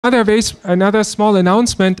another small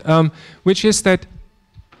announcement, which is that,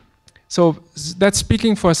 so that's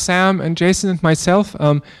speaking for Sam and Jason and myself.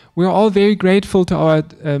 We're all very grateful to our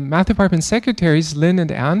math department secretaries, Lynn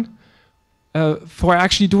and Anne, for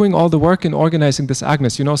actually doing all the work in organizing this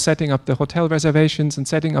AGNES, you know, setting up the hotel reservations and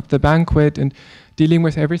setting up the banquet and dealing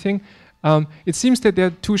with everything. It seems that they're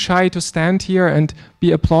too shy to stand here and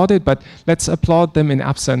be applauded, but let's applaud them in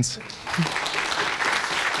absence.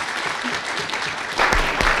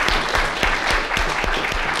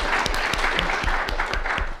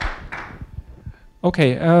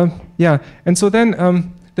 Okay, yeah, and so then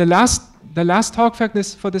the last talk for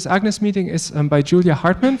this AGNES meeting is by Julia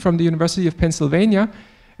Hartmann from the University of Pennsylvania,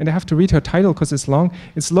 and I have to read her title because it's long.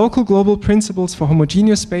 It's Local Global Principles for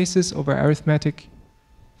Homogeneous Spaces over Arithmetic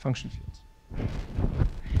Function Fields.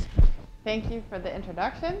 Thank you for the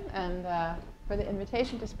introduction and for the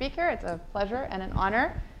invitation to speak here. It's a pleasure and an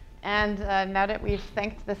honor. And now that we've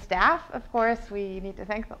thanked the staff, of course, we need to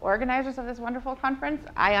thank the organizers of this wonderful conference.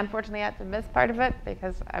 I unfortunately had to miss part of it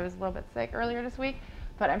because I was a little bit sick earlier this week,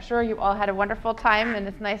 but I'm sure you all had a wonderful time in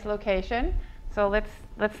this nice location. So let's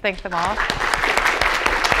thank them all.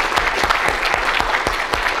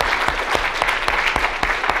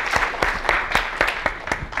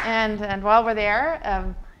 And while we're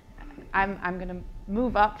there, I'm going to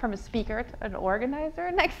move up from a speaker to an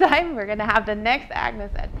organizer next time. We're going to have the next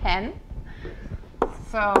AGNES at 10.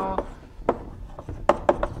 So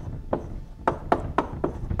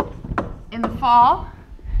in the fall,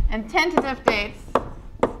 and tentative dates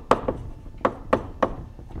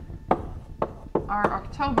are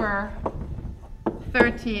October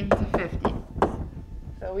 13 to 15.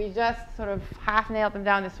 So we just sort of half nailed them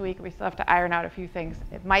down this week. We still have to iron out a few things.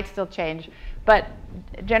 It might still change, but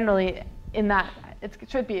generally in that, it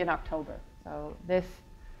should be in October. So this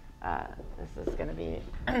is going to be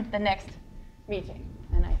the next meeting.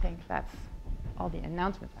 And I think that's all the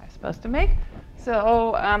announcements I'm supposed to make.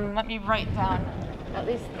 So let me write down at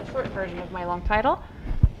least the short version of my long title.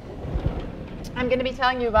 I'm going to be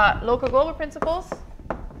telling you about local global principles,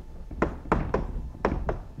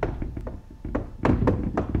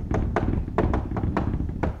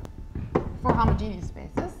 for homogeneous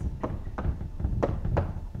spaces.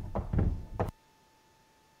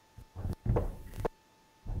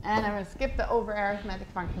 And I'm going to skip the over arithmetic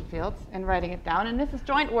function fields and writing it down. And this is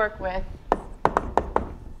joint work with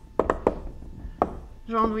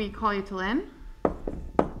J.L Colliot-Thélène,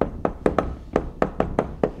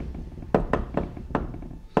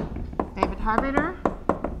 David Harbater,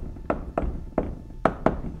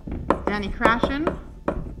 Danny Krashen,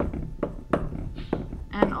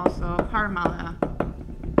 and also Parimala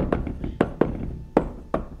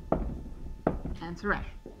and Suresh.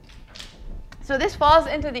 So this falls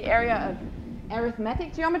into the area of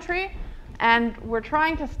arithmetic geometry, and we're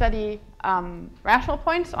trying to study rational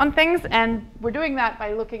points on things, and we're doing that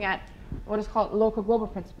by looking at what is called local global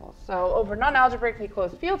principles. So over non-algebraically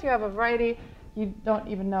closed fields, you have a variety. You don't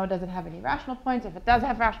even know, does it have any rational points? If it does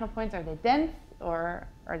have rational points, are they dense or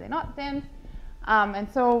are they not dense? And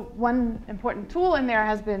so one important tool in there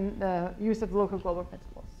has been the use of local global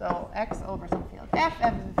principles. So x over some field f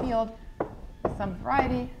is a field, some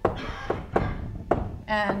variety,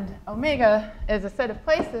 and omega is a set of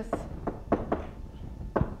places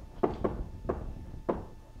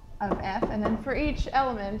of f. And then for each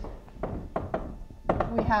element,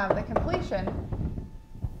 we have the completion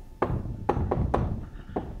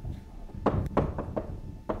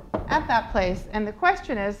at that place. And the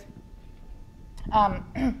question is,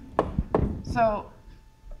 so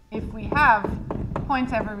if we have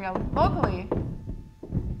points everywhere locally,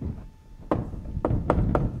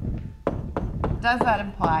 does that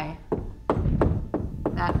imply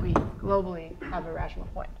that we globally have a rational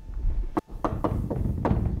point?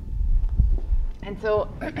 And so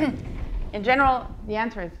in general, the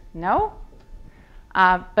answer is no.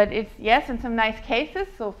 But it's yes in some nice cases.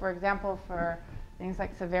 So for example, for things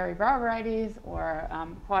like Savary-Brauer varieties or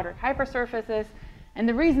quadratic hypersurfaces. And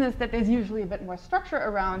the reason is that there's usually a bit more structure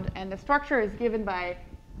around, and the structure is given by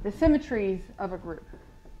the symmetries of a group,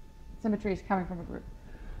 symmetries coming from a group.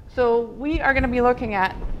 So we are going to be looking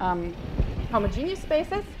at homogeneous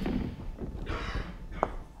spaces.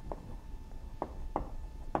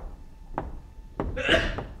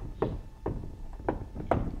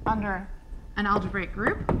 Under an algebraic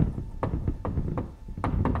group.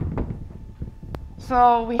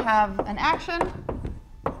 So we have an action,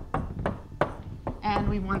 and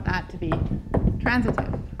we want that to be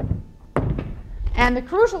transitive. And the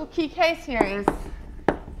crucial key case here is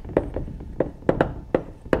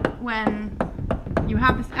when you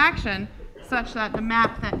have this action such that the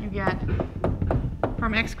map that you get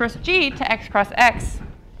from x cross g to x cross x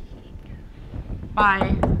by,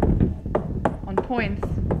 on points,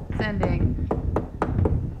 sending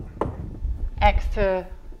x to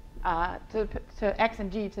x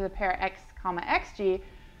and g to the pair x comma xg.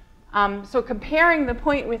 So comparing the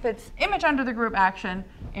point with its image under the group action,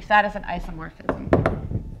 if that is an isomorphism.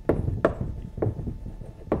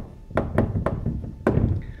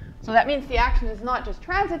 So that means the action is not just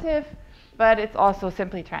transitive, but it's also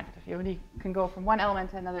simply transitive. You only can go from one element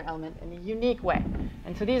to another element in a unique way.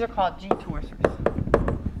 And so these are called G-torsors,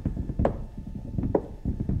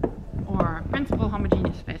 or principal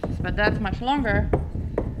homogeneous spaces, but that's much longer.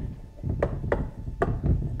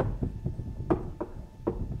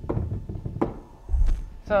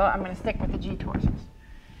 So I'm going to stick with the G-torsors.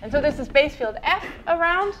 And so this is base field F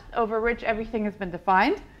around, over which everything has been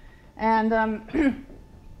defined. And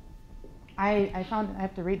I found, I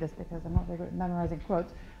have to read this because I'm not very good at memorizing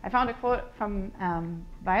quotes. I found a quote from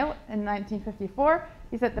Weil in 1954.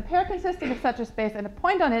 He said, "The pair consisting of such a space and a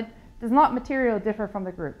point on it does not materially differ from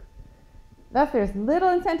the group. Thus, there is little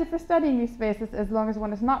incentive for studying these spaces as long as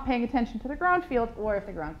one is not paying attention to the ground field or if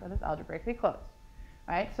the ground field is algebraically closed."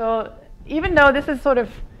 Right? So even though this is sort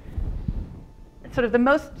of the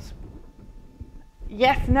most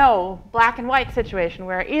yes-no, black and white situation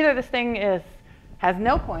where either this thing has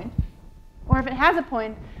no point, or if it has a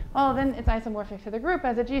point, well, then it's isomorphic to the group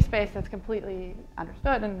as a G space that's completely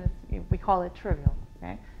understood, and we call it trivial.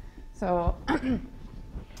 Okay? So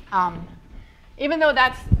even though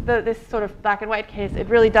that's this sort of black and white case, it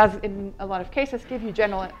really does, in a lot of cases, give you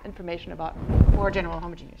general information about more general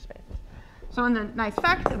homogeneous spaces. So the nice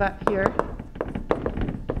fact about here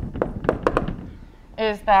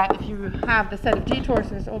is that if you have the set of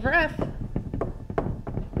G-torsors over F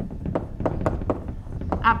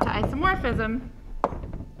up to isomorphism,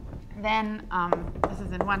 then this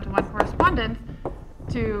is in one-to-one correspondence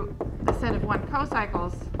to the set of one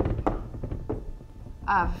cocycles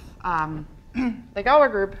of the Gauer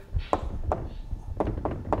group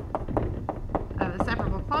of the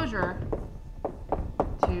separable closure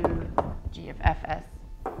to G of Fs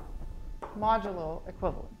modulo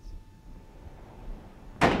equivalence.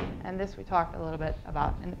 And this we talked a little bit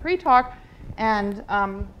about in the pre-talk. And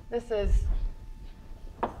this is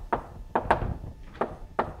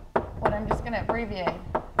what I'm just going to abbreviate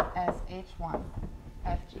as H1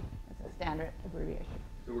 FG. It's a standard abbreviation.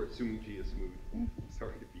 So we're assuming G is smooth.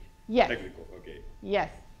 Sorry to be technical. Okay. Yes.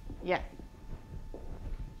 Yes.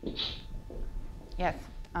 Yes.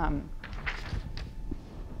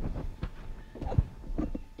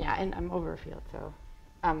 Yeah, and I'm overfield, so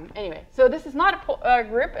anyway. So this is not a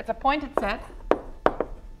group, it's a pointed set.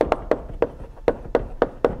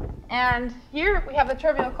 And here we have the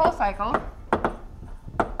trivial cocycle,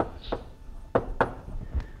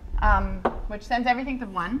 which sends everything to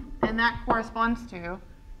 1, and that corresponds to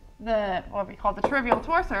what we call the trivial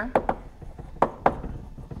torsor,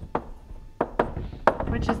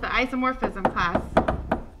 which is the isomorphism class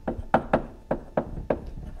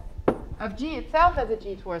of G itself as a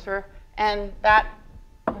G-torsor, and that,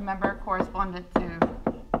 remember, corresponded to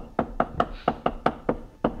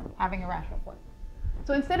having a rational point.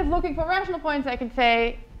 So instead of looking for rational points, I can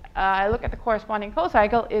say, I look at the corresponding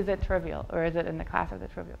cocycle, is it trivial, or is it in the class of the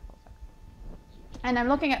trivial cocycle? And I'm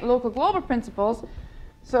looking at local global principles,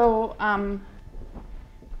 so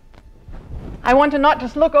I want to not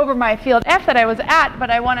just look over my field F that I was at,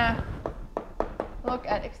 but I want to look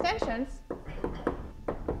at extensions.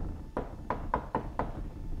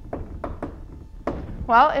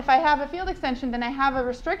 Well, if I have a field extension, then I have a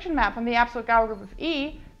restriction map from the absolute Gauer group of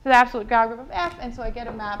E to the absolute Gauer group of F, and so I get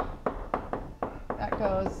a map that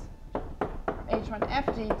goes H1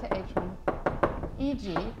 FG to H1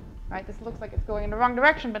 EG. Right? This looks like it's going in the wrong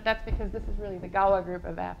direction, but that's because this is really the Gauer group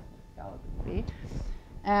of F, Gauer group of E.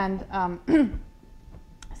 And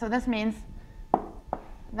so this means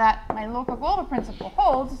that my local global principle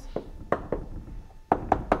holds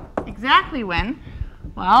exactly when,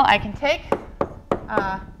 well, I can take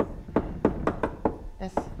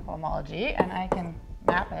this homology and I can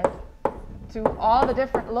map it to all the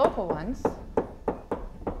different local ones.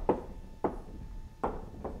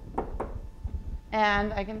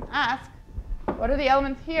 And I can ask, what are the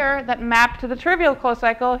elements here that map to the trivial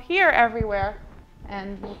cocycle here everywhere?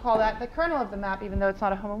 And we'll call that the kernel of the map, even though it's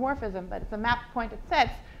not a homomorphism, but it's a map pointed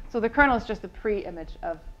sets. So the kernel is just a pre-image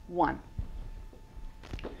of 1.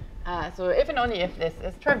 So if and only if this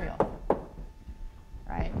is trivial.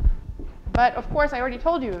 Right? But of course, I already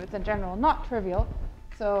told you it's in general not trivial.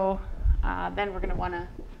 So then we're going to want to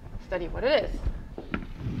study what it is.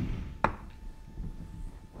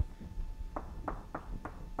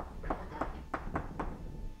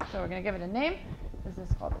 So we're going to give it a name. This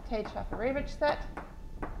is called the Tate-Shafarevich set.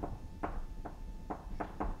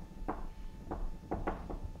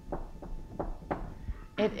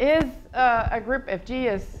 It is a group if G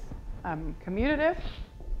is commutative,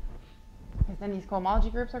 because then these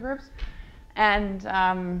cohomology groups are groups. And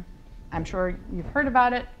I'm sure you've heard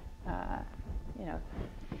about it. You know,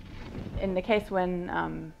 in the case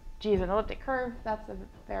when G is an elliptic curve, that's a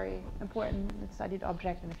very important studied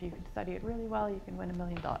object. And if you can study it really well, you can win $1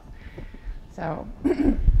 million. So,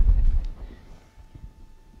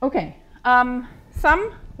 OK,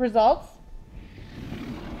 some results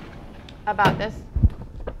about this.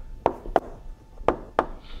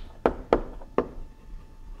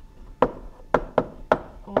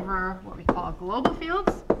 Over what we call global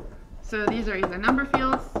fields. So these are either number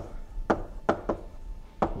fields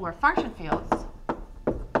or function fields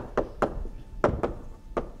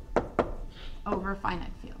over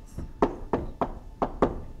finite fields.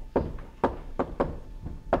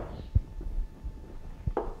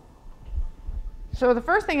 So the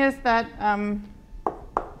first thing is that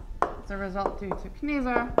it's a result due to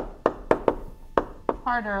Kneser,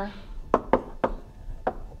 Harder,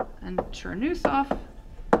 and Chernusov.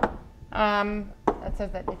 That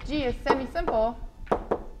says that if G is semi-simple,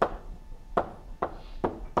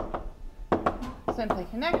 simply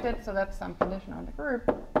connected, so that's some condition on the group,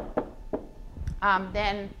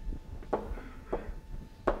 then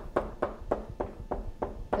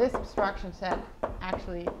this abstraction set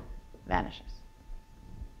actually vanishes.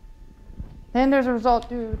 Then there's a result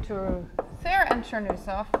due to Serre and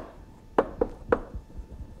Chernusov.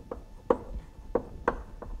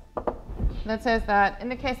 That says that in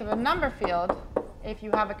the case of a number field, if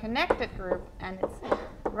you have a connected group and it's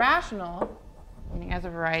rational, meaning as a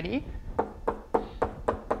variety,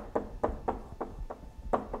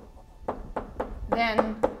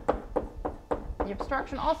 then the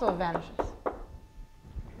abstraction also vanishes.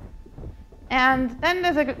 And then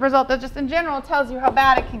there's a result that just in general tells you how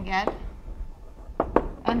bad it can get.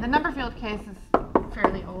 And the number field case is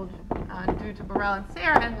fairly old. Due to Borel and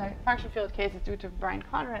Serre, and the function field case is due to Brian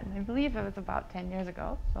Conrad, and I believe it was about 10 years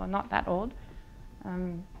ago, so not that old.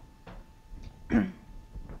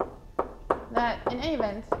 That in any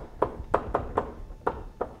event,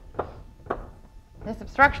 this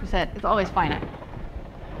abstraction set is always finite.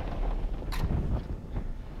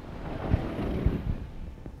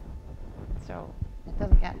 So it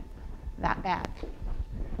doesn't get that bad.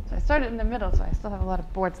 So I started in the middle, so I still have a lot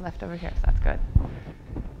of boards left over here, so that's good.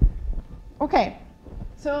 OK,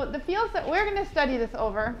 so the fields that we're going to study this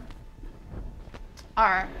over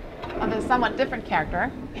are of a somewhat different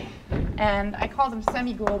character. And I call them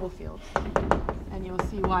semi-global fields. And you'll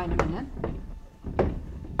see why in a minute.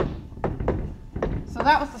 So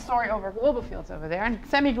that was the story over global fields over there. And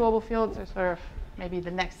semi-global fields are sort of maybe the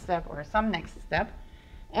next step or some next step.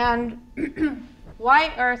 And why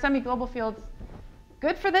are semi-global fields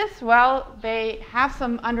good for this? Well, they have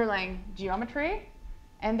some underlying geometry.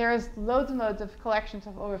 And there's loads and loads of collections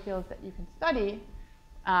of overfields that you can study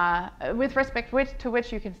with respect to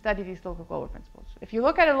which you can study these local global principles. If you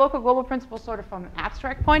look at a local global principle sort of from an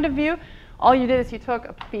abstract point of view, all you did is you took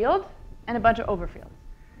a field and a bunch of overfields.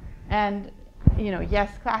 And you know,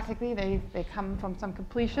 yes, classically they come from some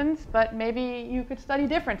completions, but maybe you could study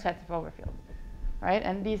different sets of overfields, right?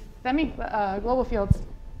 And these semi-global fields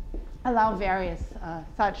allow various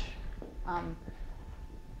such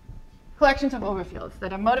collections of overfields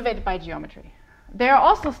that are motivated by geometry. They are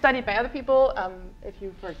also studied by other people. If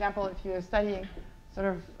you, for example, if you're studying sort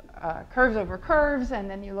of curves over curves, and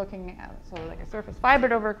then you're looking at sort of like a surface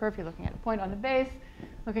fibered over a curve, you're looking at a point on the base,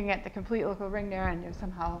 looking at the complete local ring there, and you're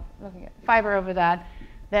somehow looking at fiber over that,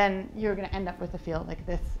 then you're going to end up with a field like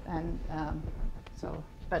this. And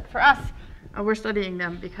but for us, we're studying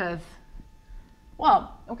them because,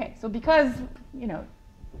 well, OK, so because you know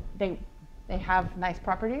they have nice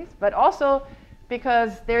properties, but also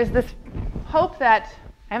because there's this hope that,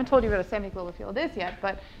 I haven't told you what a semi-global field is yet,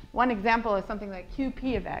 but one example is something like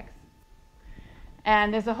QP of x.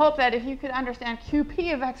 And there's a hope that if you could understand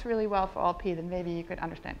QP of x really well for all p, then maybe you could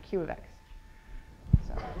understand Q of x.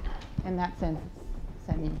 So in that sense, it's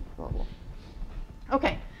semi-global.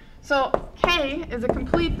 OK, so K is a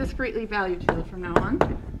complete discretely valued field from now on.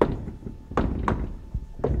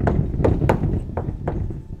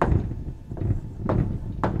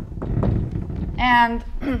 And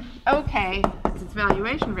OK, that's its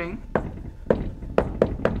valuation ring.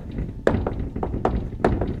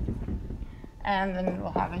 And then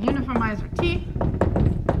we'll have a uniformizer T,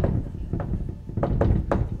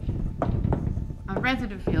 a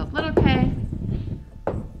residue field little k.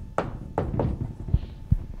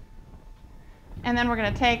 And then we're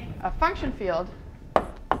going to take a function field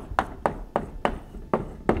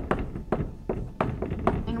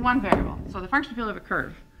in one variable. So the function field of a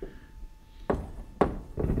curve.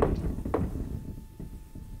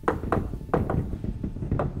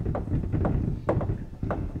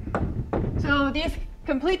 So these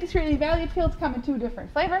complete discretely valued fields come in two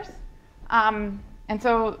different flavors. And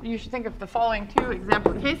so you should think of the following two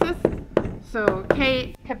example cases. So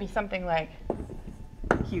K could be something like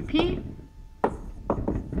QP.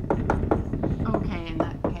 OK, in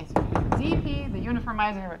that case would be ZP. The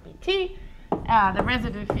uniformizer would be T. The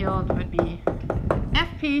residue field would be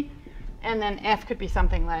FP. And then F could be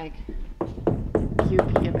something like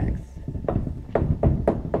QP of X.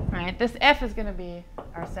 Right? This F is going to be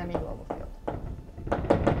our semi-global field.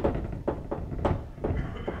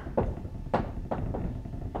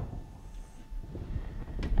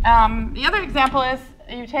 The other example is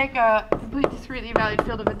you take a complete discretely valued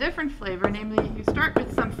field of a different flavor, namely you start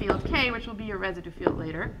with some field K, which will be your residue field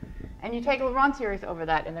later, and you take a Laurent series over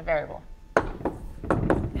that in a variable.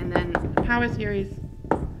 And then the power series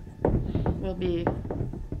will be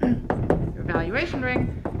your evaluation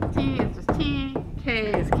ring. T is just T, K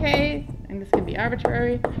is K, and this can be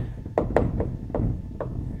arbitrary.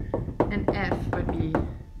 And F would be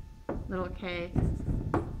little k,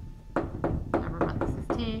 parenthesis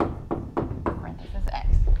T, parenthesis X.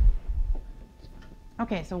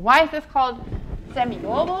 Okay, so why is this called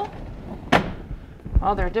semi-global?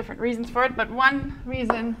 Well, there are different reasons for it, but one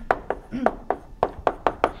reason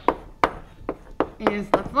is,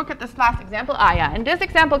 let's look at this last example. And this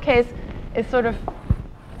example case is sort of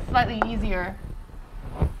slightly easier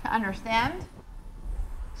to understand.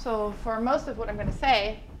 So for most of what I'm going to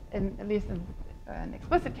say, at least in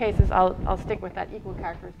explicit cases, I'll stick with that equal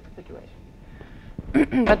characteristic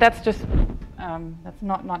situation. But that's just that's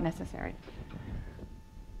not necessary.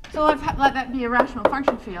 So let's let that be a rational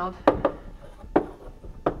function field.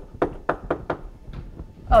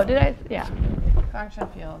 Oh, did I? Yeah, function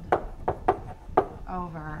field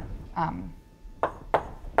over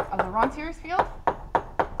a Laurent series field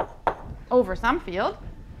over some field.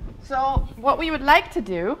 So what we would like to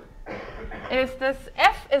do is this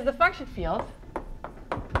F is the function field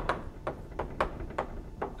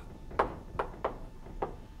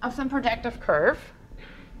of some projective curve.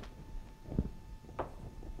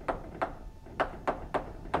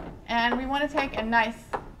 And we want to take a nice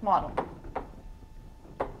model.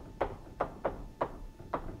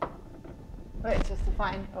 It's just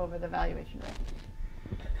defined over the valuation ring.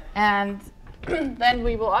 And then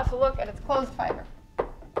we will also look at its closed fiber,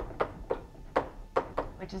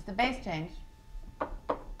 which is the base change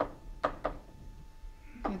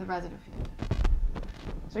to the residue field.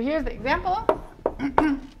 So here's the example.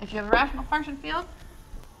 If you have a rational function field,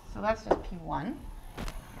 so that's just P1,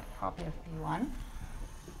 a copy of P1.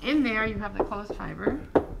 In there, you have the closed fiber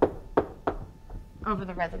over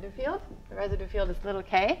the residue field. The residue field is little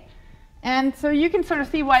k. And so you can sort of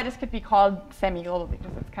see why this could be called semi-global,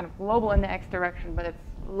 because it's kind of global in the x direction, but it's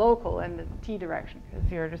local in the t direction,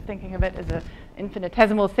 because you're just thinking of it as an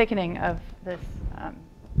infinitesimal thickening of this,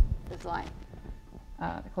 this line,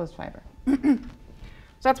 the closed fiber.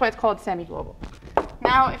 So that's why it's called semi-global.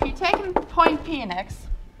 Now, if you take a point P in X,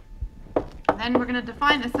 then we're going to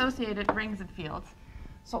define associated rings and fields.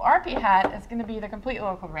 So RP hat is going to be the complete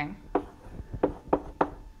local ring.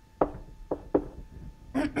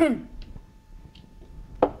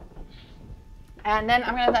 And then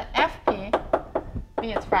I'm going to let FP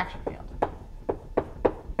be its fraction field.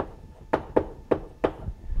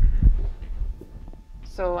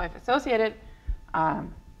 So I've associated a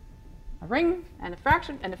ring and a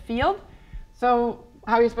fraction and a field. So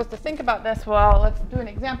how are you supposed to think about this? Well, let's do an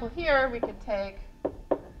example here. We could take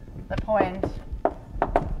the point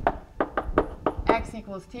x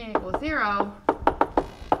equals t equals 0.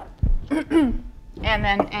 And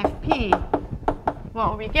then FP, what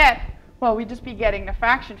will we get? Well, we'd just be getting the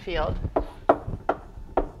fraction field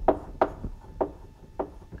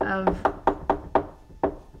of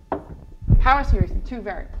power series in two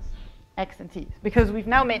variables, x and t, because we've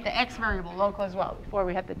now made the x variable local as well. Before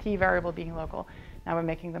we had the t variable being local. Now we're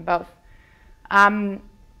making them both. And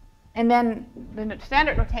then the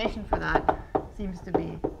standard notation for that seems to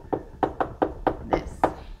be this,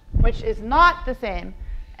 which is not the same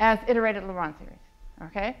as iterated Laurent series.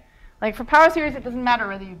 Okay? Like for power series, it doesn't matter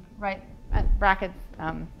whether you write brackets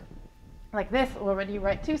like this or whether you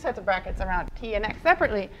write two sets of brackets around t and x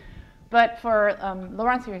separately. But for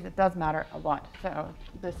Laurent series, it does matter a lot. So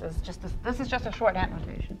this is just a shorthand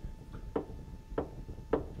notation.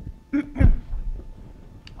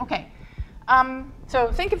 Okay.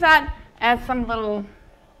 So think of that as some little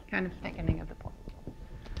kind of thickening of the point.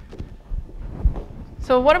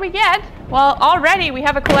 So what do we get? Well, already we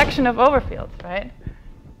have a collection of overfields, right?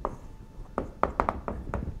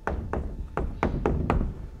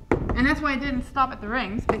 And that's why I didn't stop at the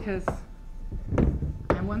rings, because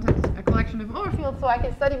I wanted a collection of overfields so I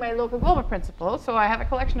can study my local global principle. So I have a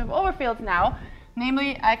collection of overfields now.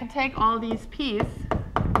 Namely, I can take all these p's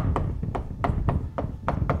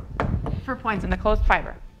for points in the closed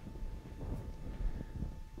fiber.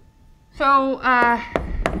 So,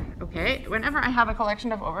 okay, whenever I have a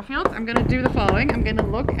collection of overfields, I'm going to do the following. I'm going to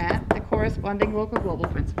look at the corresponding local global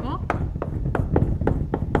principle.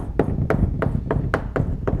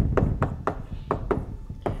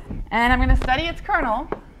 And I'm going to study its kernel.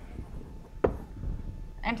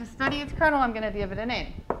 And to study its kernel, I'm going to give it a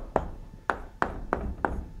name.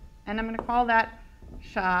 And I'm going to call that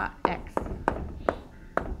SHA X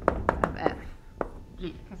of F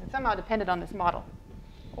G, because it somehow depended on this model,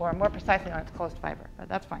 or more precisely on its closed fiber, but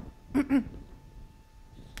that's fine.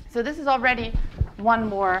 So this is already one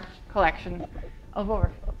more collection of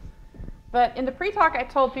overfields. But in the pre-talk, I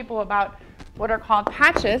told people about what are called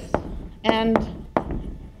patches, and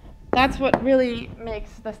that's what really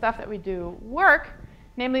makes the stuff that we do work,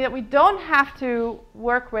 namely that we don't have to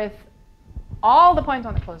work with all the points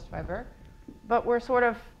on the closed fiber, but we're sort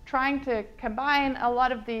of trying to combine a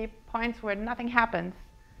lot of the points where nothing happens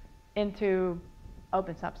into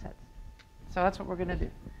open subsets. So that's what we're going to do.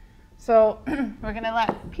 So we're going to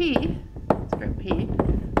let P, script P,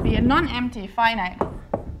 be a non-empty finite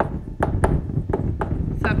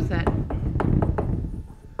subset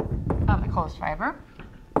of the closed fiber.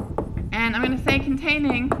 And I'm going to say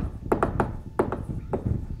containing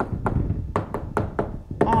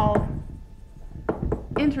all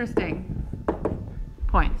interesting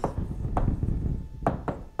points.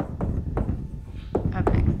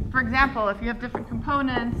 Okay. For example, if you have different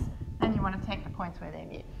components, then you want to take the points where they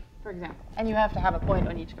meet, for example. And you have to have a point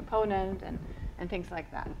on each component and things like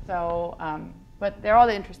that. So, but they're all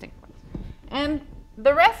the interesting points. And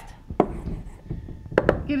the rest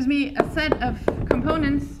gives me a set of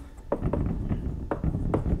components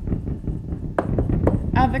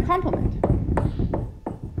of the complement.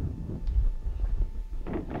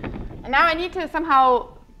 And now I need to somehow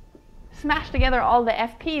smash together all the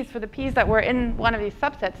FPs for the P's that were in one of these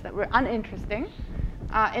subsets that were uninteresting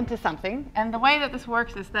into something. And the way that this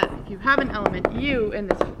works is that if you have an element U in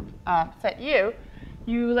this set U,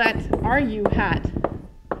 you let RU hat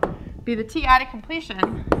be the t-adic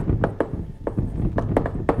completion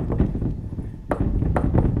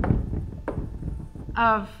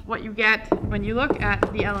of what you get when you look at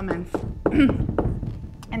the elements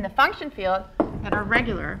in the function field that are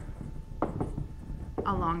regular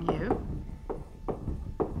along U.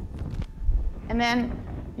 And then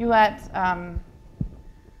you let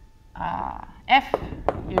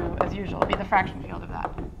FU, as usual, be the fraction field of that.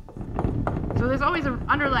 So there's always an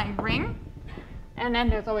underlying ring, and then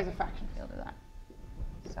there's always a fraction field of that.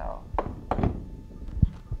 So,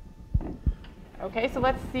 okay, so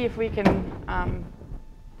let's see if we can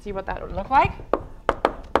see what that would look like.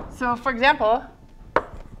 So for example,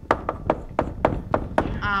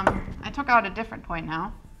 I took out a different point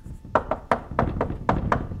now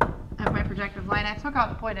of my projective line. I took out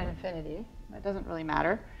the point at infinity. That doesn't really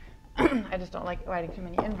matter. I just don't like writing too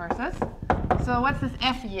many inverses. So what's this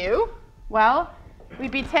FU? Well,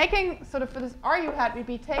 we'd be taking, sort of for this RU hat, we'd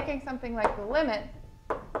be taking something like the limit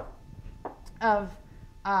of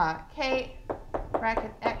k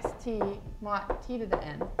bracket xt mod t to the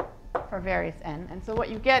n for various n. And so what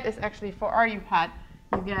you get is actually for RU hat,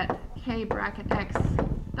 you get k bracket x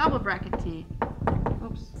double bracket t,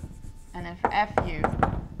 oops, and then for FU,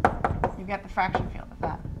 you get the fraction field of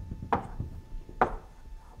that.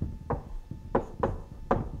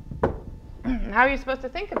 How are you supposed to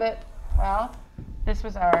think of it? Well, this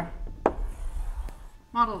was our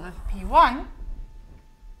model of P1.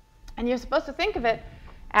 And you're supposed to think of it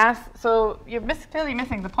as, so you're clearly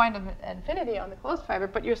missing the point of infinity on the closed fiber,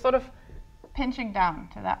 but you're sort of pinching down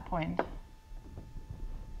to that point.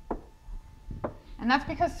 And that's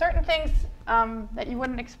because certain things that you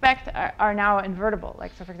wouldn't expect are now invertible.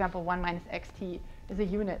 Like, so for example, 1 minus xt is a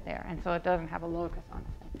unit there, and so it doesn't have a locus on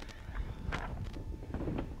it.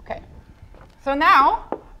 Okay. So now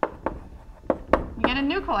we get a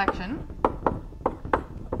new collection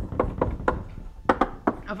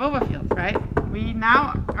of overfields, right? We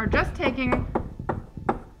now are just taking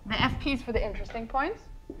the FPs for the interesting points,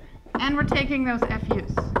 and we're taking those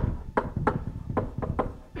FUs.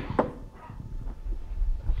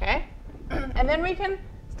 Okay? And then we can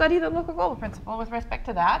study the local global principle with respect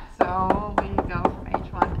to that. So we go from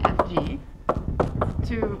H1 FG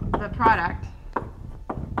to the product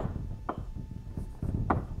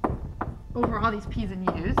over all these p's and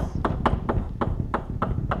u's.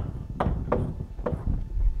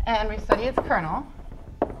 And we study its kernel.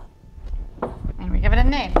 And we give it a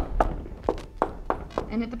name.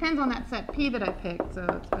 And it depends on that set P that I picked, so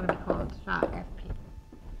it's going to be called SHA-FP.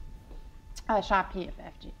 SHA-P of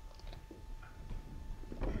FG.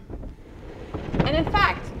 And in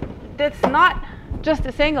fact, it's not just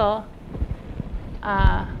a single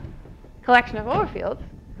collection of overfields.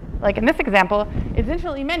 Like in this example, it's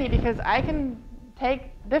infinitely many because I can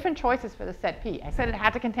take different choices for the set P. I said it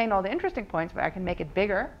had to contain all the interesting points, but I can make it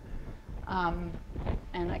bigger. And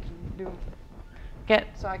I can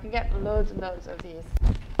so I can get loads and loads of these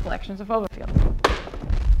collections of overfields.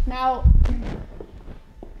 Now,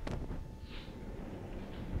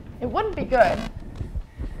 it wouldn't be good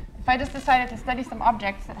if I just decided to study some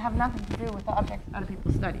objects that have nothing to do with the objects other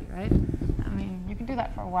people study, right? I mean, you can do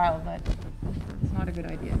that for a while, but it's not a good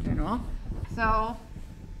idea in general. So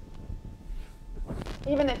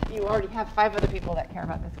even if you already have 5 other people that care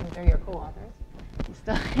about this because they're your co-authors, you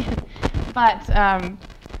still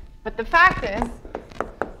but the fact is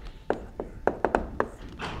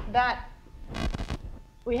that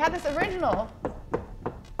we had this original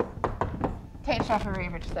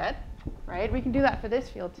Tate-Schaffer-Rayburg set, right? We can do that for this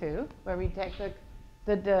field too, where we take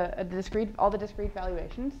all the discrete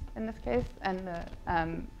valuations in this case, and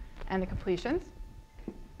the completions.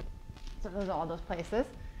 So those are all those places.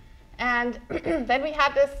 And then we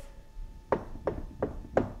had this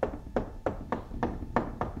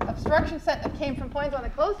abstraction set that came from points on the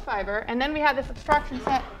closed fiber, and then we had this abstraction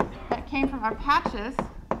set that came from our patches.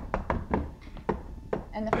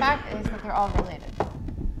 And the fact is that they're all related.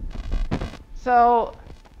 So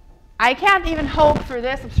I can't even hope for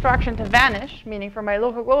this abstraction to vanish, meaning for my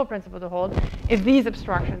local global principle to hold, if these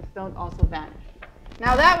abstractions don't also vanish.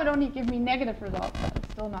 Now that would only give me negative results. That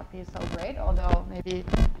would still not be so great, although maybe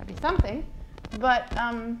that'd be something. But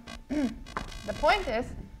the point is,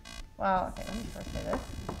 well, okay, let me first say this.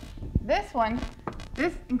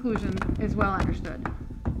 This inclusion is well understood.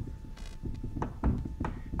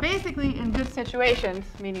 Basically, in good situations,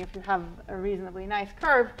 meaning if you have a reasonably nice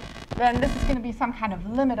curve, then this is going to be some kind of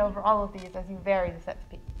limit over all of these as you vary the sets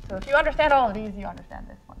P. So if you understand all of these, you understand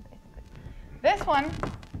this one, basically. This one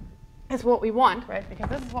is what we want, right? Because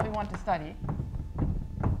this is what we want to study.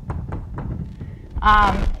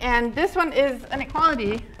 And this one is an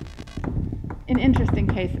equality in interesting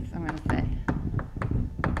cases, I'm going to say.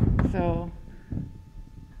 So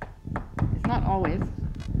it's not always.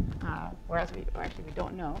 Whereas we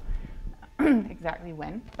don't know exactly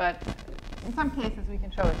when, but in some cases we can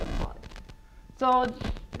show it's an equality. So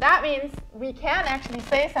that means we can actually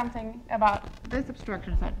say something about this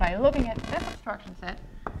abstraction set by looking at this abstraction set.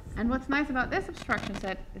 And what's nice about this abstraction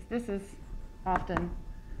set is this is often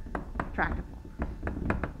tractable.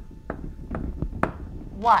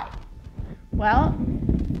 Why? Well,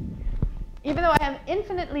 even though I have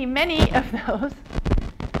infinitely many of those,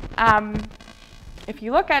 if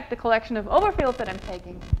you look at the collection of overfields that I'm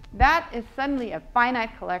taking, that is suddenly a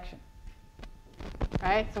finite collection.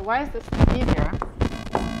 Right? So why is this easier?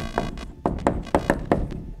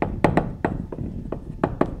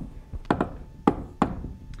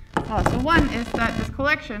 Well, so one is that this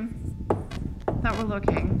collection that we're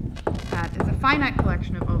looking at is a finite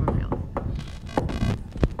collection of overfields.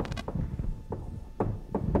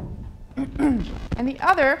 And the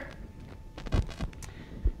other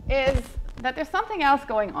is that there's something else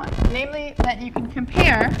going on, namely that you can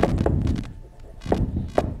compare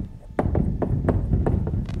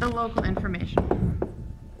the local information.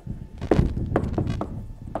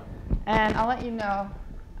 And I'll let you know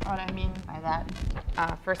what I mean by that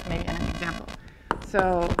first, maybe in an example.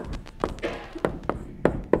 So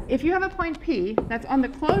if you have a point P that's on the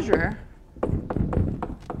closure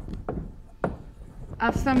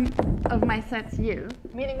of some of my sets U,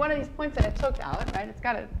 meaning one of these points that I took out, right? It's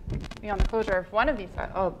got to be on the closure of one of these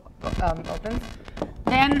opens.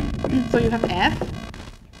 Then, so you have F,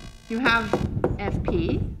 you have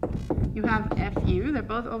FP, you have FU. They're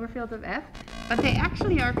both overfields of F, but they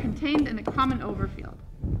actually are contained in a common overfield,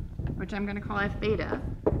 which I'm going to call F beta.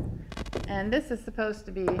 And this is supposed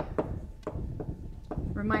to be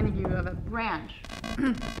reminding you of a branch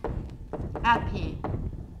at P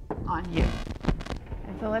on U.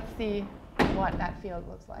 And so let's see what that field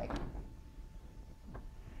looks like.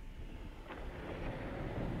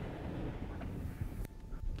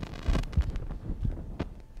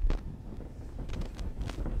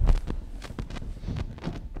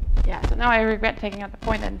 Yeah, so now I regret taking out the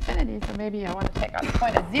point at infinity, so maybe I want to take out the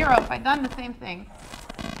point at 0. If I'd done the same thing,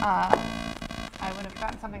 I would have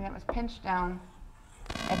gotten something that was pinched down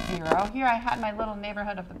at 0. Here I had my little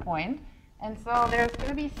neighborhood of the point, And so there's going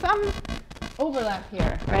to be some overlap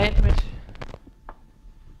here, right? Which is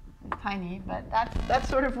tiny, but that's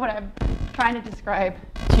sort of what I'm trying to describe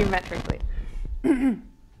geometrically.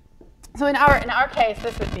 So in our case,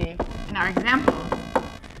 this would be, in our example,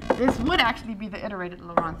 this would actually be the iterated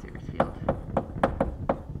Laurent series field.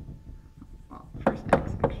 Well, first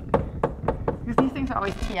X, actually. Because these things are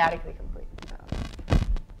always t-adically complete.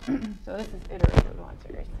 So this is iterated Laurent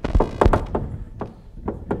series.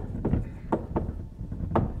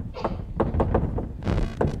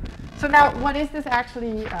 So now, what is this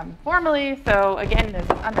actually formally? So again, there's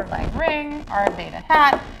an underlying ring, R beta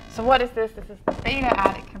hat. So what is this? This is the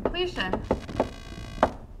beta-adic completion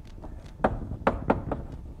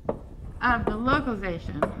of the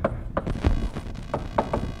localization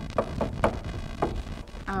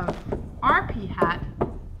of RP hat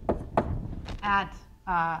at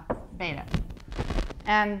beta.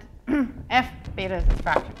 And F beta is its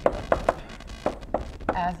fraction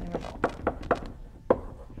as a result.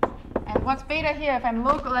 And what's beta here? If I'm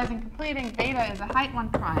localizing completing, beta is a height 1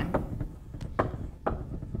 prime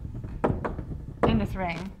in this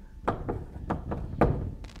ring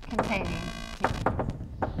containing T.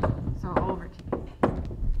 So over T.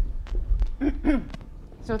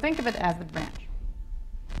 So think of it as the branch.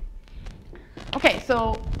 Okay,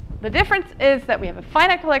 so the difference is that we have a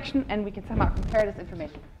finite collection and we can somehow compare this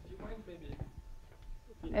information. Do you mind maybe?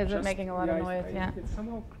 Is it making a lot of noise? Yeah. It's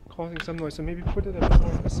somehow causing some noise, so maybe put it a bit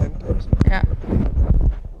more in the center or something. Yeah.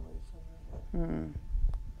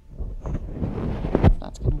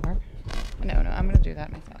 That's going to work. No, I'm going to do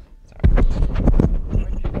that myself. Sorry. It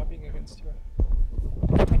might be rubbing against your...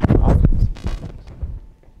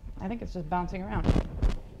 I think it's just bouncing around.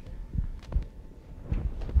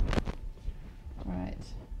 All right.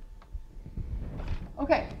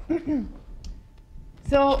 Okay.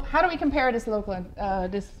 So how do we compare this local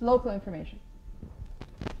information?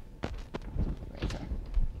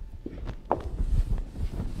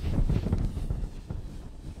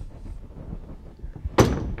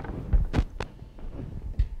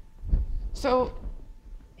 So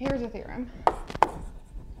here's a theorem.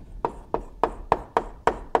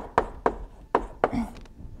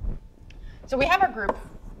 So we have our group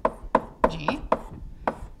G.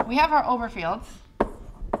 We have our overfields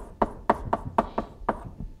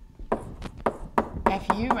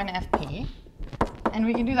FU and FP. And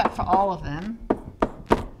we can do that for all of them.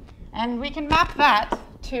 And we can map that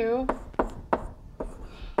to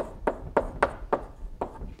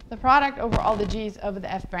the product over all the G's over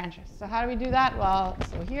the F branches. So how do we do that? Well,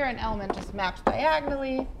 so here an element just maps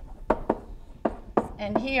diagonally.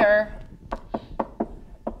 And here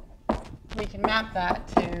we can map that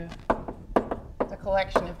to the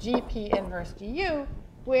collection of GP inverse GU,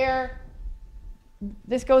 where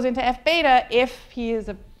this goes into F beta if P is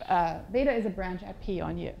beta is a branch at P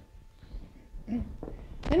on U.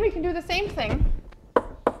 Then we can do the same thing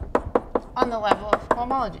on the level of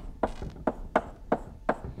homology.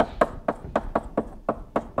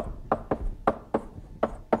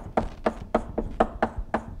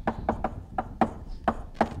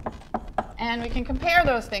 And we can compare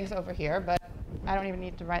those things over here, but I don't even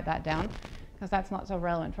need to write that down because that's not so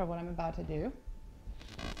relevant for what I'm about to do.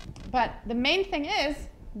 But the main thing is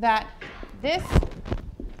that this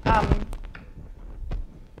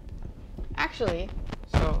actually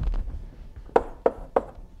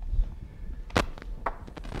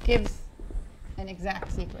gives an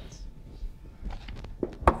exact sequence.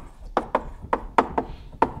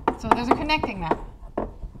 So there's a connecting map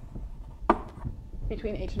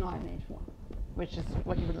between H0 and H1, which is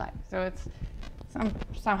what you would like. So it's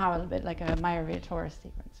somehow a little bit like a Meyer-Torres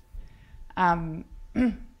sequence.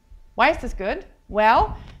 Why is this good?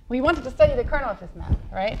 Well, we wanted to study the kernel of this map,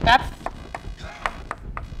 right? That's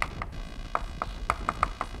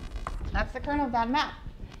the kernel of that map.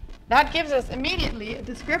 That gives us immediately a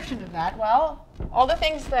description of that. Well, all the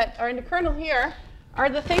things that are in the kernel here are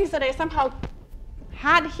the things that I somehow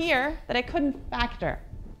had here that I couldn't factor.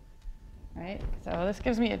 Right? So this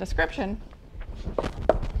gives me a description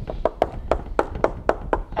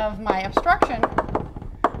of my obstruction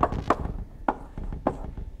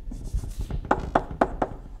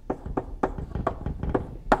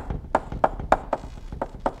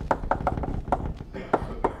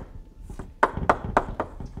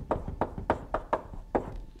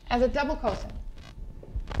as a double coset.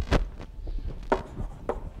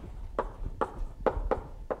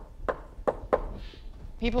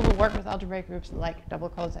 People who work with algebraic groups like double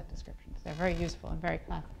coset descriptions. They're very useful and very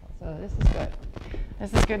classical. So this is good.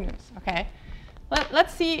 This is good news. Okay.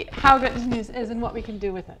 Let's see how good this news is and what we can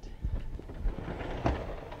do with it.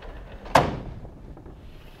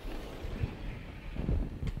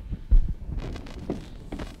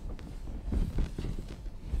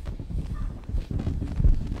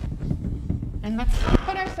 And let's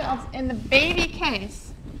put ourselves in the baby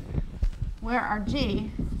case where our G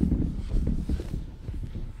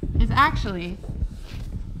is actually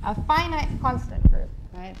a finite constant group,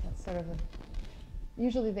 right? That's sort of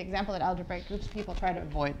usually the example that algebraic groups people try to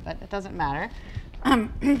avoid, but it doesn't matter.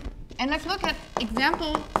 And let's look at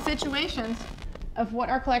example situations of what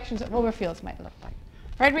our collections of overfields might look like.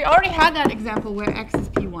 Right? We already had that example where x is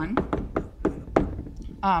P1.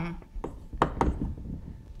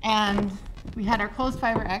 And we had our closed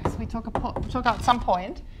fiber x. We took out some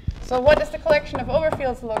point. So what does the collection of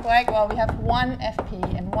overfields look like? Well, we have one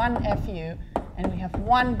FP and one FU, and we have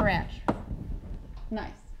one branch.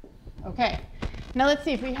 Nice. OK. Now let's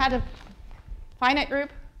see if we had a finite group,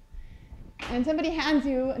 and somebody hands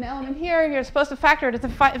you an element here, you're supposed to factor it. If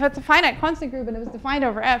it's a finite constant group and it was defined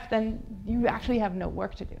over F, then you actually have no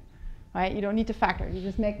work to do. Right? You don't need to factor. You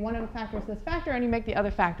just make one of the factors this factor, and you make the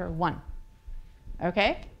other factor 1.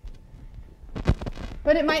 OK?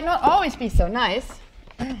 But it might not always be so nice.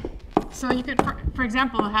 So you could, for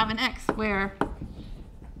example, have an x where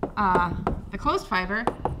the closed fiber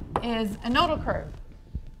is a nodal curve.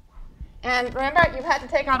 And remember, you had to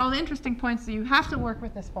take out all the interesting points, so you have to work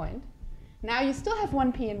with this point. Now you still have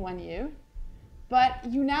one p and one u, but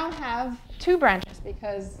you now have 2 branches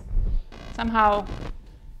because somehow,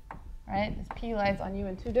 right, this p lies on u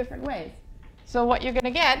in 2 different ways. So what you're going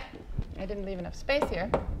to get, I didn't leave enough space here,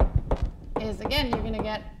 is again, you're going to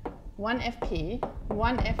get one FP,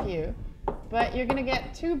 one FU, but you're going to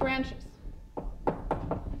get 2 branches,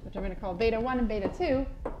 which I'm going to call beta 1 and beta 2.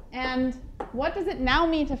 And what does it now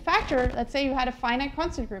mean to factor? Let's say you had a finite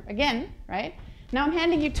constant group again, right? Now I'm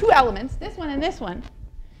handing you 2 elements, this one and this one,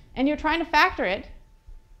 and you're trying to factor it.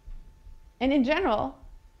 And in general,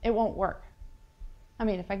 it won't work. I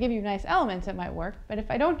mean, if I give you nice elements, it might work. But if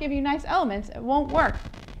I don't give you nice elements, it won't work.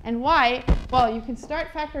 And why? Well, you can start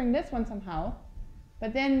factoring this one somehow,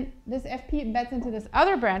 but then this FP embeds into this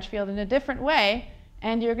other branch field in a different way,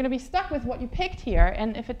 and you're going to be stuck with what you picked here.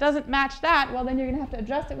 And if it doesn't match that, well, then you're going to have to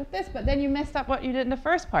adjust it with this, but then you messed up what you did in the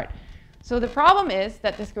first part. So the problem is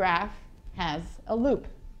that this graph has a loop,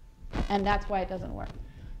 and that's why it doesn't work.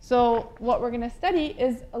 So what we're going to study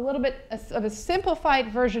is a little bit of a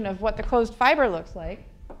simplified version of what the closed fiber looks like,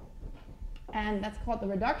 and that's called the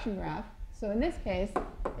reduction graph. So in this case,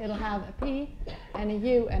 it'll have a p and a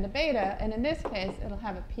u and a beta, and in this case, it'll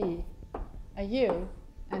have a p, a u,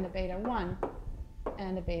 and a beta 1,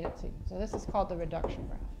 and a beta 2. So this is called the reduction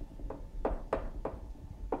graph.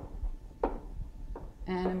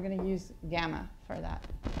 And I'm going to use gamma for that.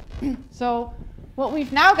 So what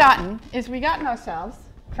we've now gotten is we've gotten ourselves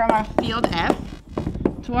from our field F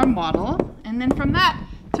to our model, and then from that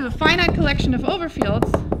to a finite collection of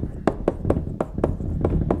overfields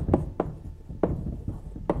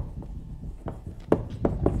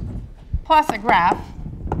plus a graph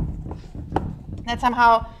that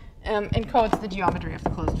somehow encodes the geometry of the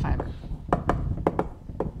closed fiber.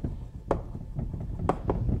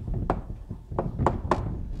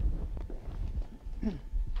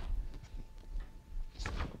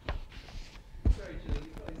 Sorry, Jill,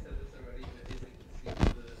 you probably said this already, but is it conceived that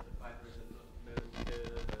the fiber is a nodal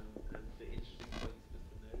curve and the interesting point is just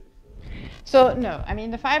the nodes? So no, I mean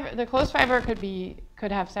the closed fiber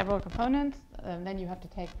could have several components. Then you have to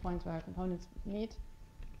take points where components meet.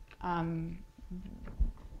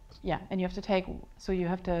 Yeah, and you have to take, so you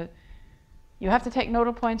have to take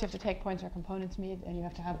nodal points, you have to take points where components meet, and you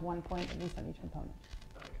have to have 1 point at least on each component.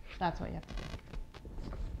 That's what you have to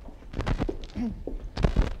do.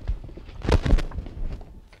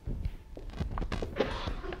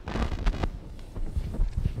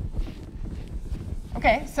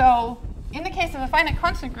 Okay, so in the case of a finite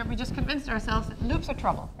constant group, we just convinced ourselves that loops are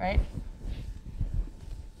trouble, right?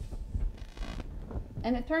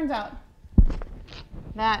 And it turns out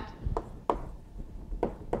that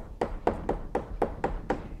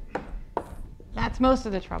that's most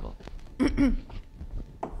of the trouble.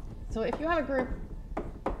 So if you have a group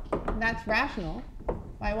that's rational,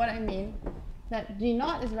 by what I mean that G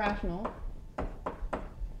naught is rational,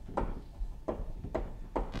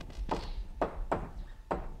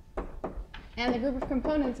 and the group of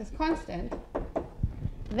components is constant,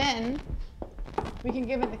 then we can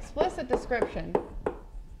give an explicit description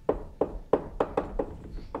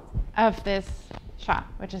of this SHA,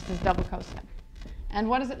 which is this double cosine. And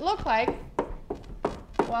what does it look like?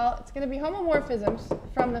 Well, it's going to be homomorphisms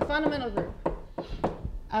from the fundamental group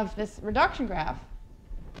of this reduction graph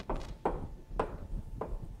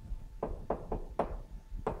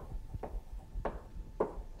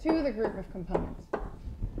to the group of components,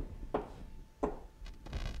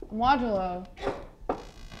 modulo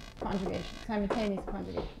conjugation, simultaneous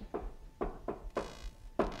conjugation.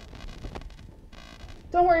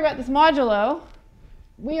 don't worry about this modulo.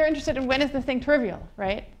 We are interested in when is this thing trivial,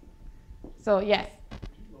 right? So yes.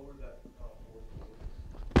 Lower that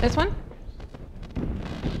This one?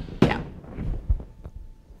 Yeah.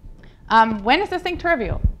 When is this thing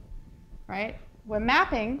trivial, right? We're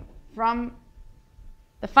mapping from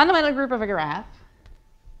the fundamental group of a graph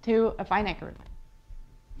to a finite group.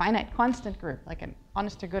 Finite constant group, like an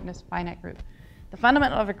honest-to-goodness finite group. The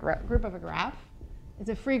fundamental of a group of a graph is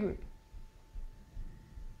a free group.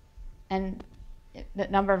 And the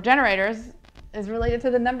number of generators is related to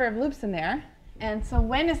the number of loops in there. And so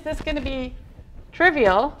when is this going to be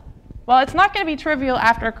trivial? Well, it's not going to be trivial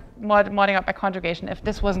after modding up by conjugation if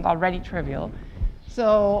this wasn't already trivial.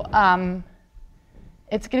 So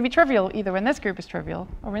it's going to be trivial either when this group is trivial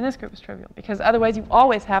or when this group is trivial, because otherwise you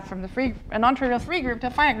always have from the a non-trivial free group to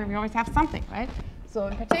a finite group, you always have something, right? So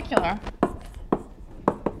in particular,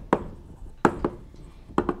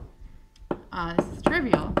 this is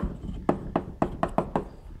trivial.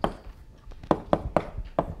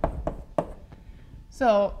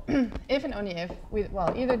 So if and only if,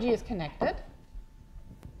 either G is connected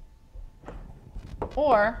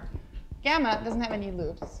or gamma doesn't have any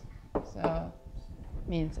loops, so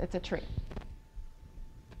means it's a tree.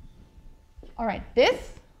 All right,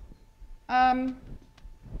 this is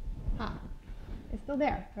still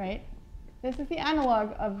there, right? This is the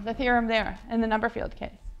analog of the theorem there in the number field case,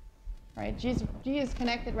 right? G is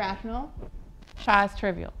connected rational, SHA is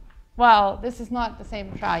trivial. Well, this is not the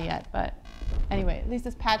same SHA yet, but anyway, at least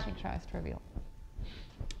this patching SHA is trivial.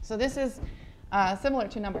 So this is similar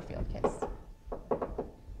to number field case.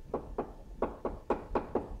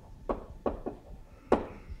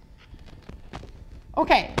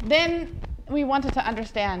 Okay, then we wanted to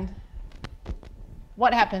understand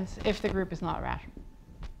what happens if the group is not rational,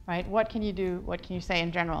 right? What can you do? What can you say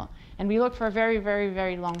in general? And we looked for a very, very,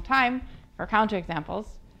 very long time for counterexamples.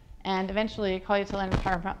 And eventually, Colliot-Thélène,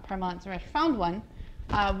 Parimala, and Suresh found one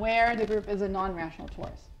where the group is a non-rational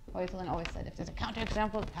torus. Colliot-Thélène always said if there's a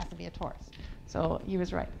counterexample, it has to be a torus. So he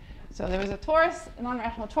was right. So there was a torus, a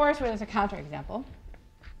non-rational torus, where there's a counterexample.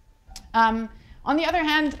 On the other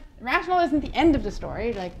hand, rational isn't the end of the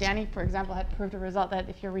story. Like Danny, for example, had proved a result that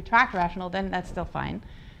if you retract rational, then that's still fine.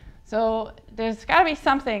 So there's got to be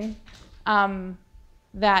something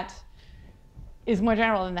that is more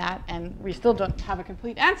general than that, and we still don't have a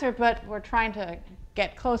complete answer, but we're trying to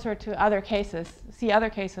get closer to other cases, see other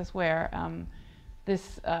cases where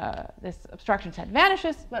this obstruction set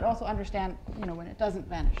vanishes, but also understand, when it doesn't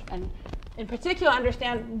vanish, and in particular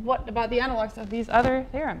understand what about the analogs of these other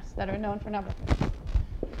theorems that are known for number fields.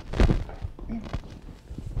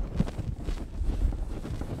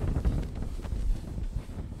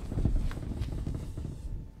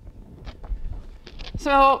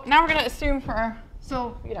 So now we're going to assume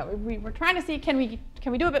we're trying to see can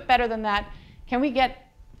we do a bit better than that?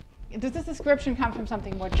 Does this description come from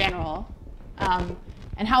something more general?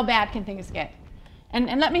 And how bad can things get?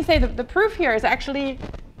 And let me say that the proof here is actually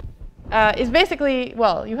is basically,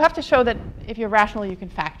 you have to show that if you're rational, you can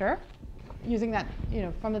factor. Using that,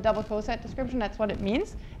 from the double coset description, that's what it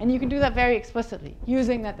means. And you can do that very explicitly,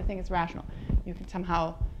 using that the thing is rational. You can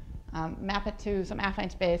somehow map it to some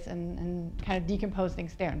affine space and kind of decompose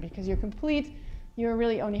things there. And because you're complete, you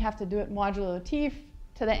really only have to do it modulo t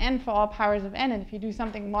to the n for all powers of n. And if you do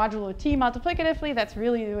something modulo t multiplicatively, that's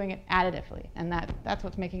really doing it additively. And that's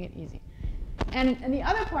what's making it easy. And the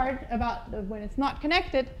other part about when it's not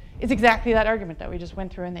connected is exactly that argument that we just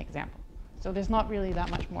went through in the example. So there's not really that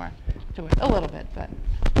much more to it. A little bit, but.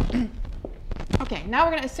 OK, now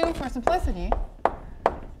we're going to assume for simplicity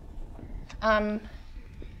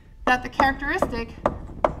that the characteristic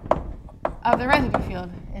of the residue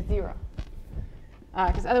field is 0.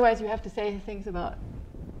 Because otherwise you have to say things about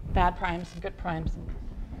bad primes and good primes. And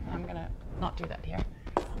I'm going to not do that here.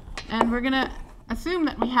 And we're going to assume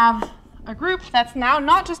that we have a group that's now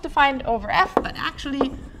not just defined over F, but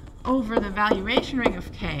actually over the valuation ring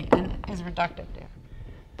of K and is reductive there.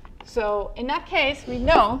 So in that case, we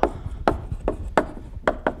know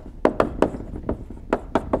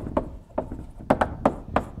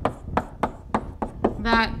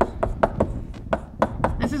that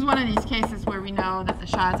this is one of these cases where we know that the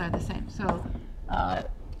SHAs are the same. So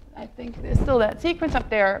I think there's still that sequence up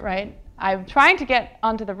there, right? I'm trying to get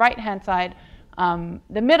onto the right-hand side.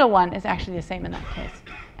 The middle one is actually the same in that case.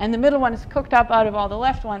 And the middle one is cooked up out of all the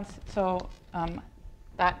left ones. So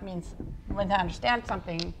that means when I understand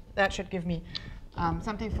something, that should give me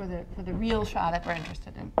something for the real SHA that we're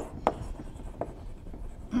interested in.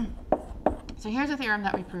 So here's a theorem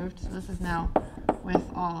that we proved. So this is now with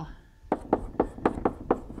all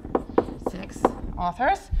 6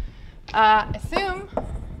 authors. assume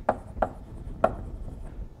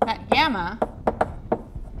that gamma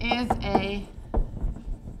is a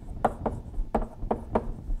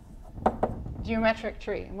geometric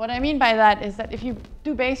tree. And what I mean by that is that if you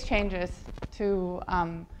do base changes to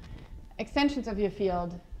extensions of your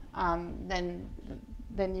field,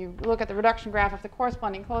 then you look at the reduction graph of the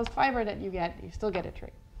corresponding closed fiber that you still get a tree.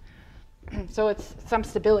 So it's some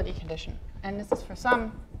stability condition. And this is for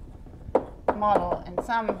some model and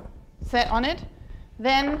some set on it.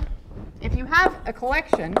 Then if you have a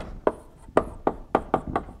collection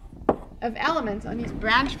of elements on these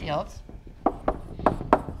branch fields,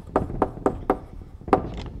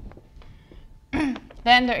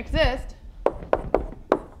 then there exist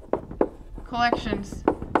collections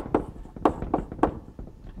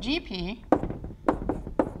GP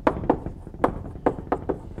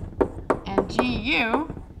and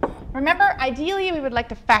GU. Remember, ideally we would like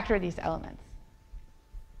to factor these elements,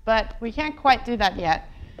 but we can't quite do that yet.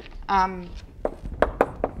 But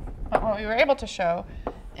what we were able to show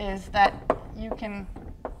is that you can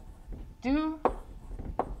do,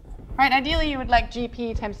 right, ideally you would like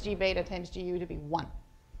GP times G beta times GU to be 1.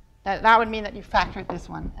 That would mean that you factored this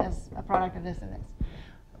one as a product of this and this,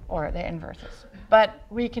 or the inverses. But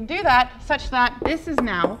we can do that such that this is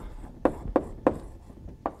now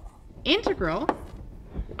integral.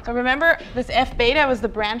 So remember, this F beta was the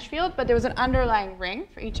branch field, but there was an underlying ring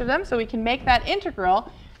for each of them. So we can make that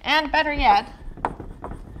integral, and better yet,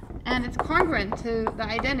 and it's congruent to the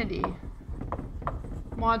identity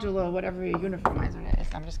modulo whatever your uniformizer is.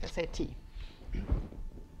 I'm just going to say T.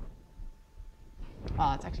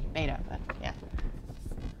 Well, it's actually beta, but yeah.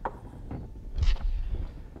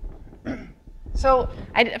 So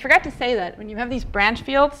I forgot to say that when you have these branch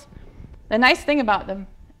fields, the nice thing about them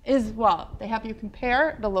is, well, they help you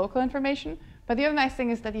compare the local information. But the other nice thing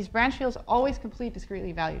is that these branch fields always complete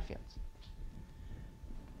discretely valued fields.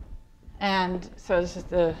 And so this is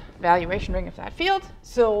the valuation ring of that field.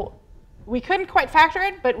 So we couldn't quite factor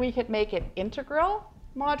it, but we could make it integral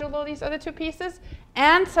modulo these other two pieces,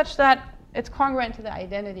 and such that it's congruent to the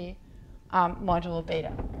identity modulo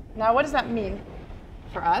beta. Now, what does that mean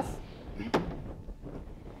for us?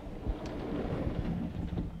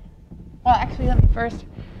 Well, actually, let me first.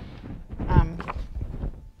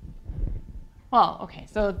 Well, OK,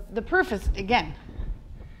 so the proof is, again,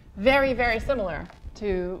 very, very similar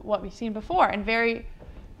to what we've seen before, and very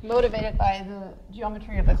motivated by the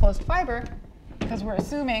geometry of the closed fiber, because we're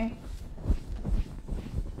assuming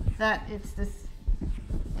that it's this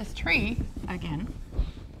tree again.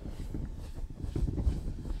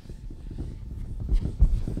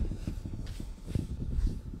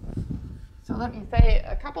 So let me say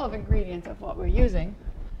a couple of ingredients of what we're using.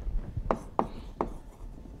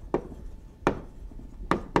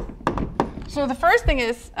 So the first thing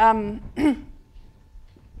is, so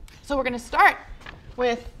we're going to start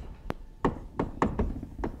with,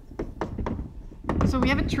 so we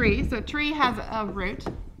have a tree. So a tree has a root,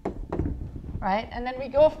 right? And then we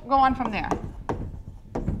go on from there,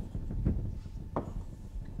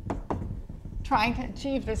 trying to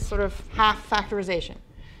achieve this sort of half factorization.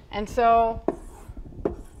 And so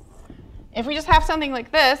if we just have something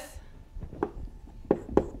like this,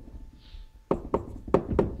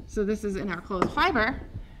 so this is in our closed fiber,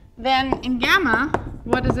 then in gamma,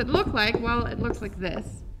 what does it look like? Well, it looks like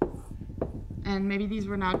this. And maybe these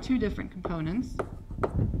were now two different components,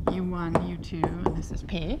 U1, U2, and this is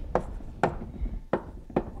P.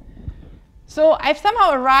 So I've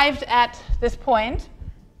somehow arrived at this point.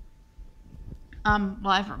 Well,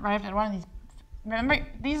 I've arrived at one of these. Remember,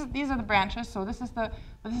 these are the branches. So this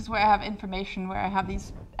is where I have information, where I have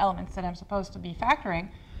these elements that I'm supposed to be factoring.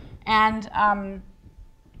 And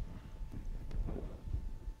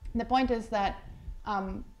the point is that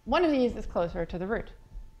one of these is closer to the root,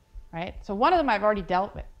 right? So one of them I've already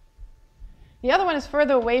dealt with. The other one is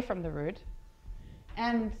further away from the root.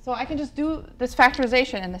 And so I can just do this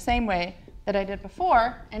factorization in the same way that I did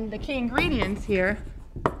before. And the key ingredients here,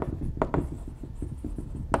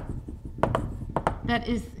 that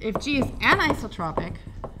is, if G is anisotropic,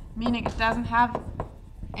 meaning it doesn't have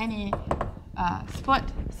any split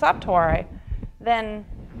subtori, then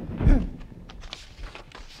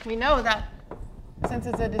we know that since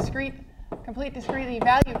it's a complete discretely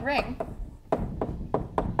valued ring,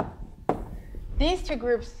 these two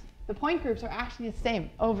groups, the point groups, are actually the same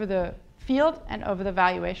over the field and over the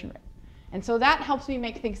valuation ring. And so that helps me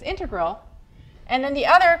make things integral. And then the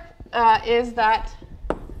other is that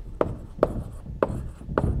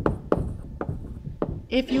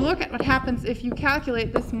if you look at what happens if you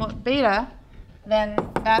calculate this beta, then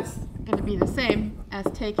that's going to be the same as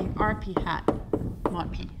taking RP hat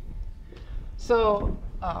mod P. So,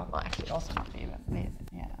 well, actually, also not beta.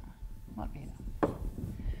 Yeah, not beta.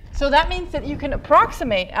 So that means that you can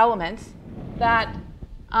approximate elements that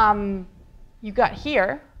you got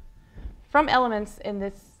here from elements in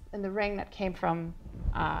the ring that came from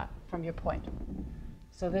your point.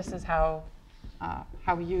 So this is how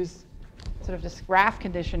we use sort of this graph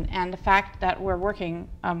condition and the fact that we're working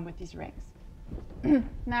with these rings.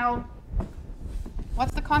 Now,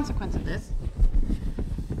 what's the consequence of this?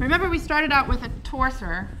 Remember, we started out with a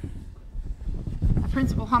torsor, a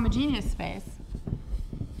principal homogeneous space.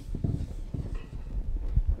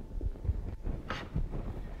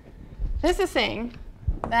 This is saying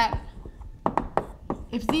that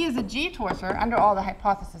if Z is a G torsor under all the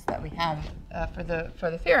hypotheses that we have for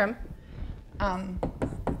the theorem,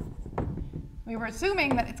 we were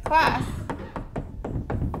assuming that its class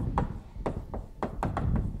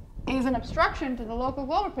is an obstruction to the local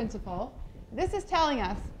Wilmer principle. This is telling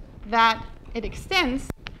us that it extends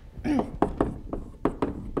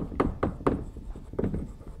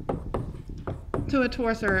to a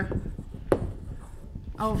torsor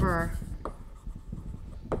over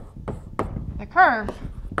the curve,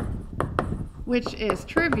 which is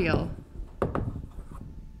trivial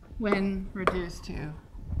when reduced to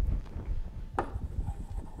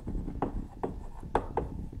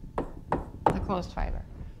the closed fiber,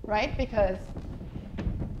 right? Because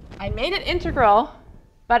I made it integral,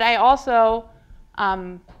 but I also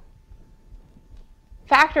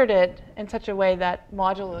factored it in such a way that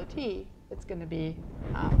modulo t, it's going to be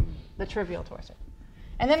the trivial torsor.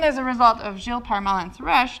 And then there's a result of J.L, Parimala, and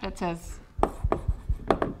Suresh that says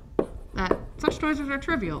that such torsors are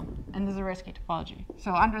trivial, and there's a risky topology.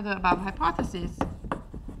 So under the above hypotheses,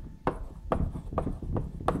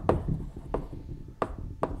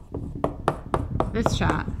 this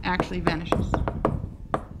shot actually vanishes.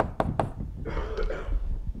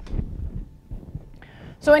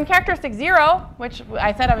 So in characteristic 0, which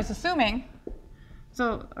I said I was assuming,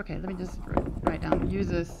 so, OK, let me just write down, use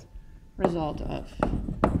this result of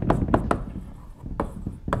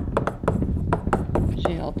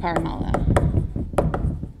J.L, Parimala,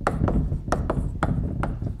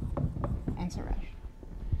 and Suresh.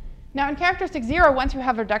 Now, in characteristic 0, once you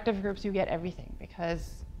have reductive groups, you get everything,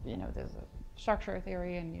 because there's a structure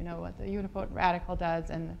theory, and you know what the unipotent radical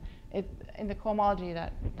does, and in the cohomology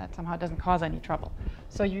that somehow doesn't cause any trouble.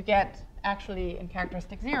 So you get, actually, in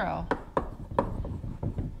characteristic 0,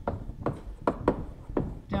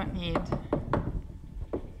 don't need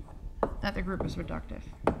that the group is reductive.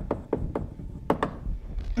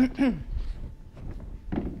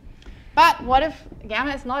 But what if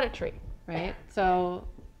gamma is not a tree, right? So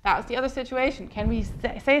that was the other situation. Can we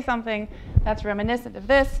say something that's reminiscent of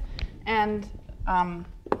this? And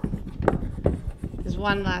there's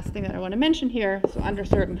one last thing that I want to mention here. So under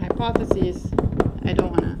certain hypotheses, I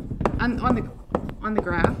don't want to, on the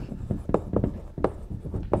graph,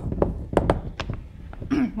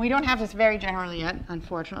 we don't have this very generally yet,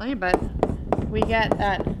 unfortunately, but we get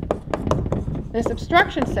that this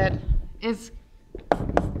obstruction set is the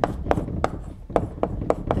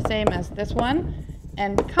same as this one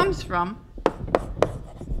and comes from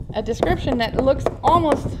a description that looks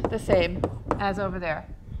almost the same as over there,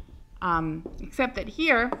 except that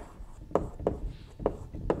here,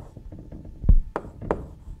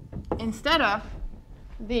 instead of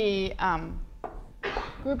the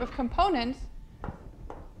group of components,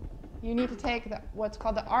 you need to take what's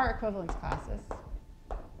called the R equivalence classes.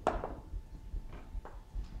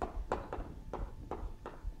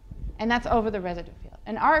 And that's over the residue field.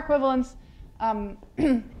 And R equivalence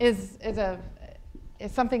is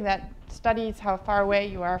something that studies how far away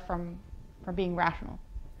you are from being rational.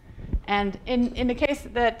 And in the case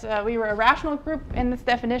that we were a rational group in this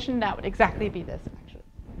definition, that would exactly be this, actually.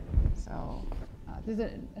 So this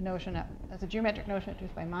is a notion, that's a geometric notion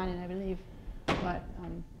introduced by Manin, I believe. But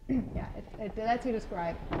yeah, it lets you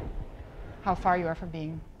describe how far you are from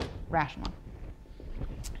being rational.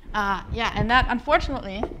 Yeah, and that,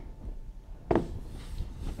 unfortunately,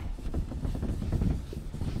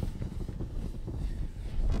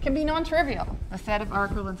 can be non-trivial, a set of R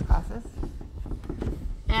equivalence classes.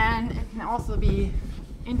 And it can also be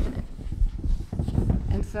infinite.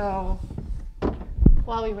 And so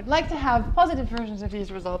while we would like to have positive versions of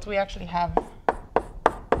these results, we actually have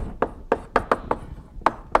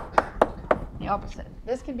the opposite.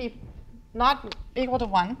 This can be not equal to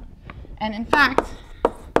 1. And in fact,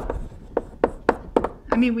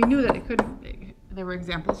 I mean, we knew that it couldn't, there were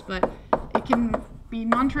examples, but it can be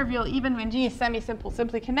non-trivial even when G is semi-simple,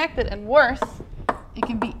 simply connected, and worse, it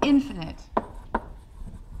can be infinite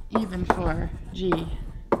even for G.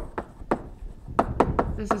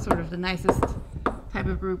 this is sort of the nicest type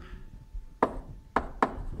of group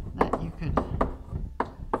that you could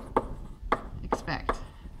expect.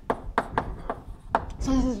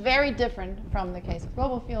 So this is very different from the case of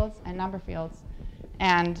global fields and number fields.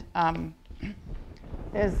 And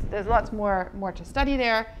there's lots more to study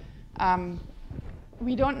there.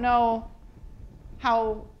 We don't know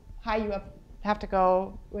how high you have to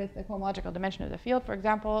go with the cohomological dimension of the field. For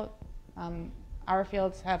example, our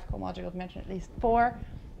fields have cohomological dimension at least 4.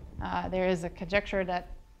 There is a conjecture that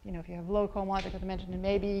if you have low cohomological dimension, then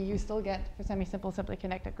maybe you still get, for semi-simple, simply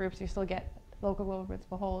connected groups, you still get local global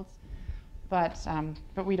principal holds. But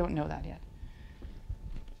we don't know that yet.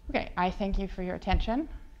 OK, I thank you for your attention.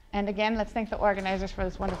 And again, let's thank the organizers for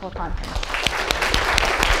this wonderful conference.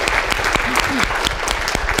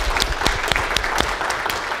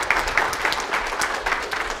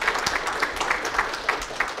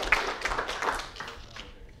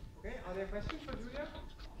 OK, are there questions for Julia?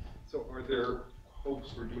 So are there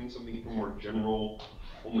hopes for doing something for more general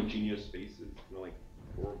homogeneous spaces, like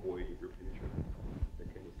Borovoid if you're finished,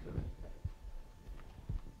 that kind of stuff?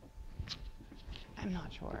 I'm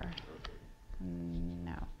not sure.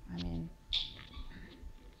 No, I mean.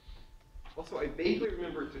 Also, I vaguely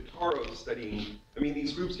remember Totaro studying,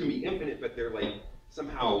 these groups can be infinite, but they're like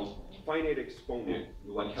somehow finite exponent.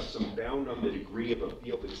 You like have some bound on the degree of a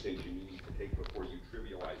field extension you need to take before you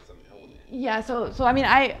trivialize some element. Yeah, so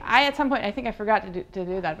I at some point, I think I forgot to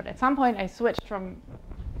do that, but at some point I switched from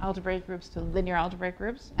algebraic groups to linear algebraic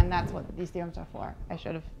groups, and that's what these theorems are for. I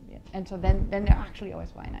should have, and so then they're actually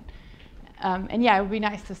always finite. And yeah, it would be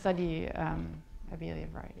nice to study abelian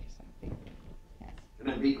varieties. So, yes. And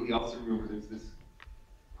I vaguely also remember there's this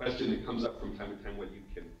question that comes up from time to time whether you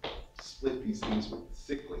can split these things with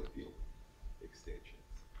cyclic field extensions.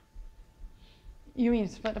 You mean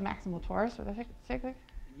split the maximal torus with a cyclic?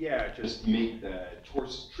 Yeah, just make the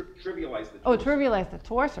torus, trivialize the torus. Oh, trivialize the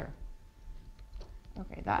torsor.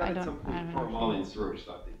 OK, that I don't. At some point, Parimala and Suresh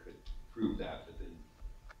thought they could prove that, but then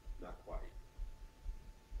not quite.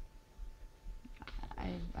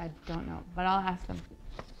 I don't know, but I'll ask them.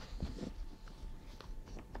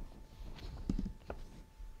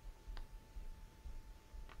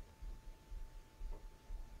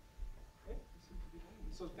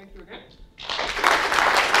 So thank you again.